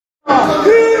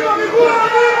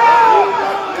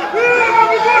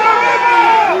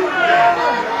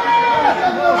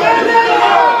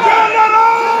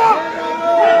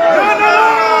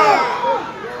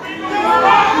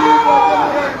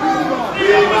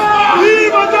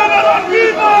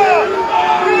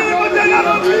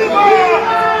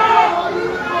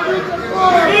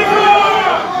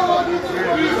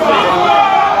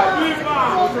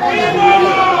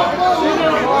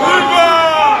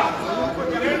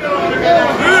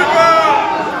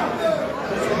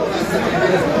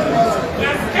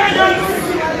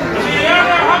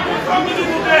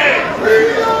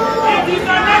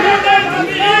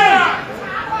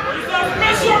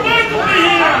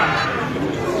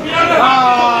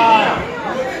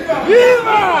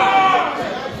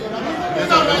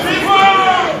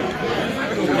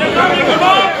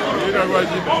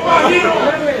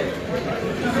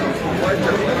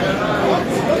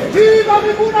Viva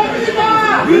Miguna Viva!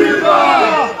 Viva!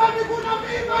 Miguna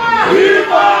Viva!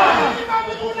 Viva!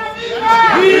 Miguna Viva!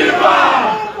 Viva!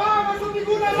 Power to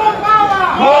Miguna, no power!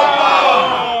 More power!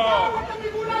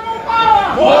 Miguna, no power!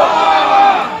 More power!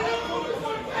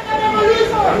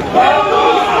 Viva!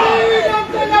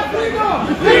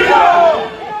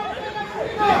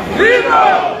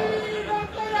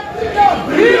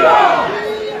 Viva!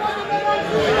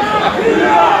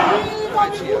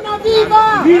 Miguna Viva!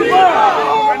 Viva!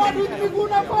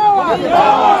 Miguna power!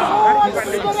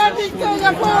 Liberating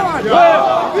Kenya power!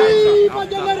 Viva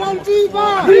General Viva!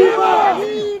 Viva!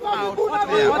 Viva Miguna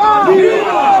Viva!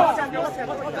 Viva!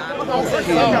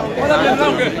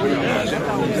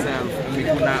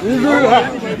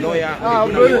 Lawyer.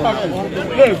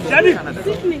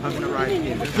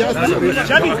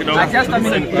 Just a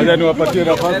minute.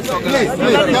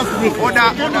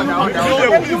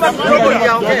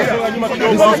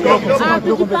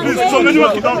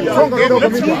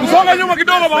 Songa nyuma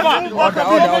kidogo baba.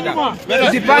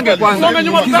 Usipange kwanza. Songa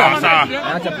nyuma kidogo.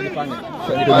 Acha tulipange.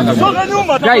 Songa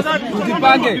nyuma guys,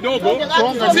 usipange kidogo.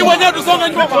 Si wenyewe tusonge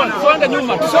nyuma bwana. Songa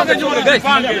nyuma. Tusonge nyuma guys.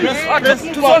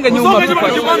 Tusonge nyuma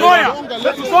tujipange.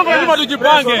 Tusonge nyuma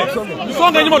tujipange.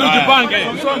 Tusonge nyuma tujipange.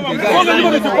 Tusonge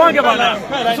nyuma tujipange bwana.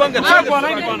 Tusonge kwa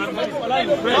line bwana.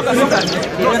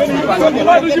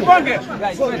 Tujipange.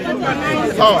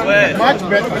 Much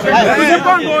better.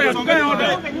 Tujipange hoya, tukae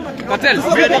order. Cartel.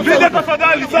 Vile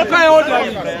tafadhali, tukae order.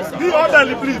 Be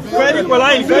orderly please. Kaeni kwa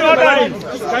line. Be orderly.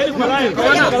 Kaeni kwa line.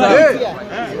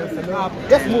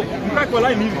 Just move. Tukae kwa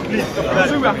line hivi please.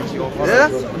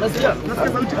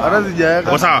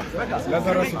 What's up?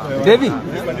 Devi.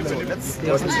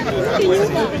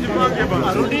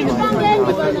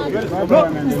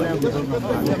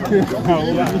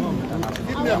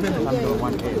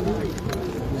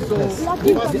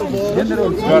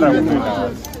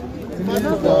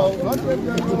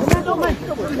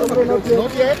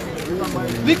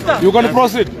 Victor, You can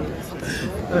proceed.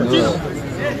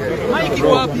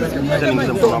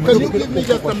 can you give me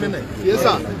just a minute? Yes,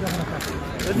 sir.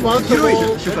 First of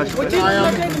all, I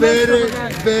am very,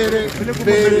 very,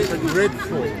 very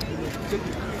grateful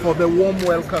for the warm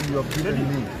welcome you have given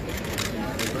me.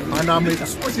 And I'm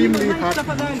extremely happy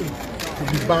to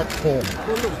be back home.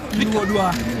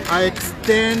 I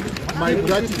extend my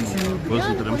gratitude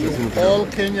to all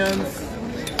Kenyans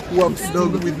who have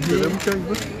stood with me,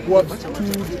 who have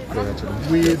stood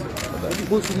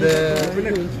with the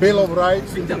Bill of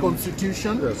Rights in the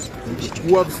Constitution,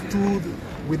 who have stood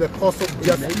with the cause of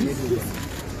justice,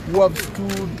 who have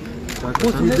stood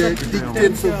with the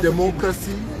dictates of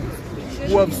democracy,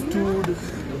 who have stood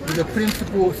with the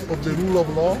principles of the rule of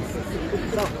law.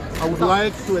 I would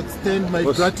like to extend my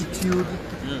gratitude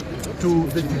to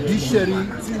the judiciary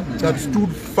that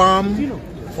stood firm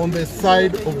on the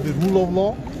side of the rule of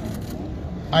law.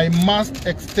 I must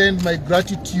extend my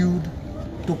gratitude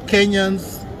to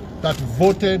Kenyans that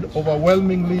voted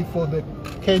overwhelmingly for the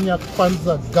Kenya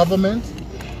Kwanza government,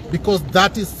 because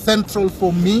that is central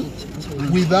for me.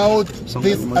 Without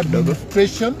this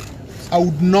administration, I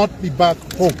would not be back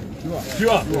home. So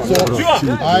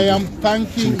I am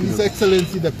thanking His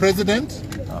Excellency the President,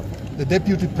 the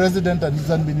Deputy President and his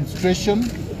administration,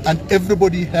 and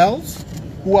everybody else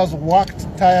who has worked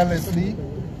tirelessly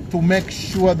to make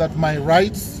sure that my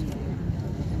rights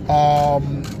are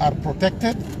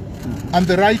protected and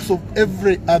the rights of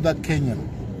every other Kenyan.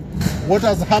 What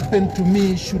has happened to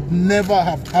me should never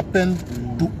have happened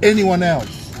to anyone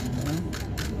else.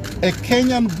 A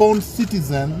Kenyan-born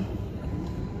citizen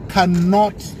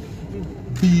cannot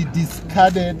be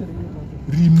discarded,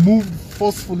 removed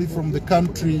forcefully from the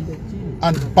country,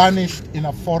 and banished in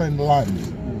a foreign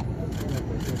land.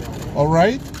 All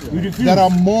right? There are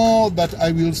more that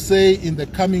I will say in the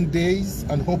coming days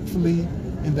and hopefully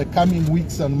in the coming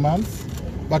weeks and months.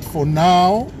 But for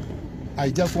now,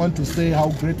 I just want to say how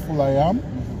grateful I am.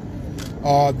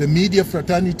 The media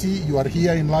fraternity, you are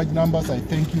here in large numbers. I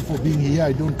thank you for being here.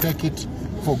 I don't take it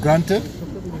for granted.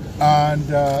 And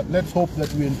let's hope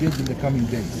that we engage in the coming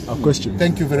days. A question.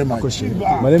 Thank you very much. Question.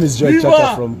 My name is Joy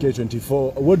Chata from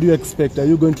K24. What do you expect? Are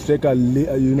you going to take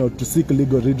to seek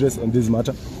legal redress on this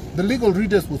matter? The legal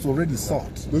redress was already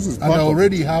sought, and I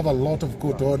already have a lot of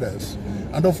court orders.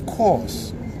 And of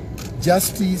course,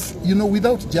 justice,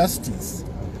 without justice,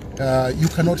 you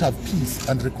cannot have peace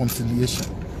and reconciliation.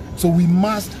 So we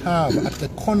must have at the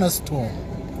cornerstone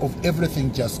of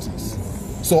everything justice.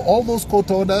 So all those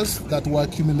court orders that were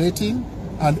accumulating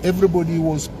and everybody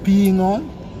was peeing on,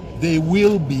 they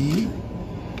will be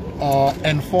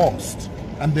enforced.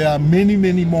 And there are many,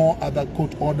 many more other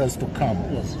court orders to come.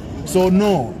 Yes. So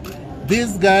no,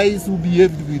 these guys who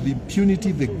behaved with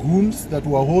impunity, the goons that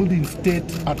were holding state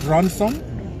at ransom,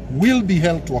 will be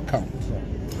held to account.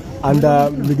 And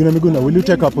Miguna Miguna, will you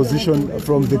take a position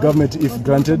from the government if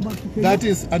granted? That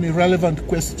is an irrelevant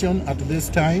question at this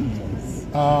time.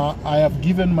 I have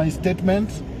given my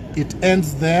statement. It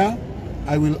ends there.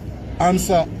 I will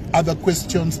answer other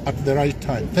questions at the right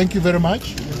time. Thank you very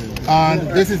much. And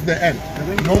this is the end.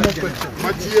 No more questions.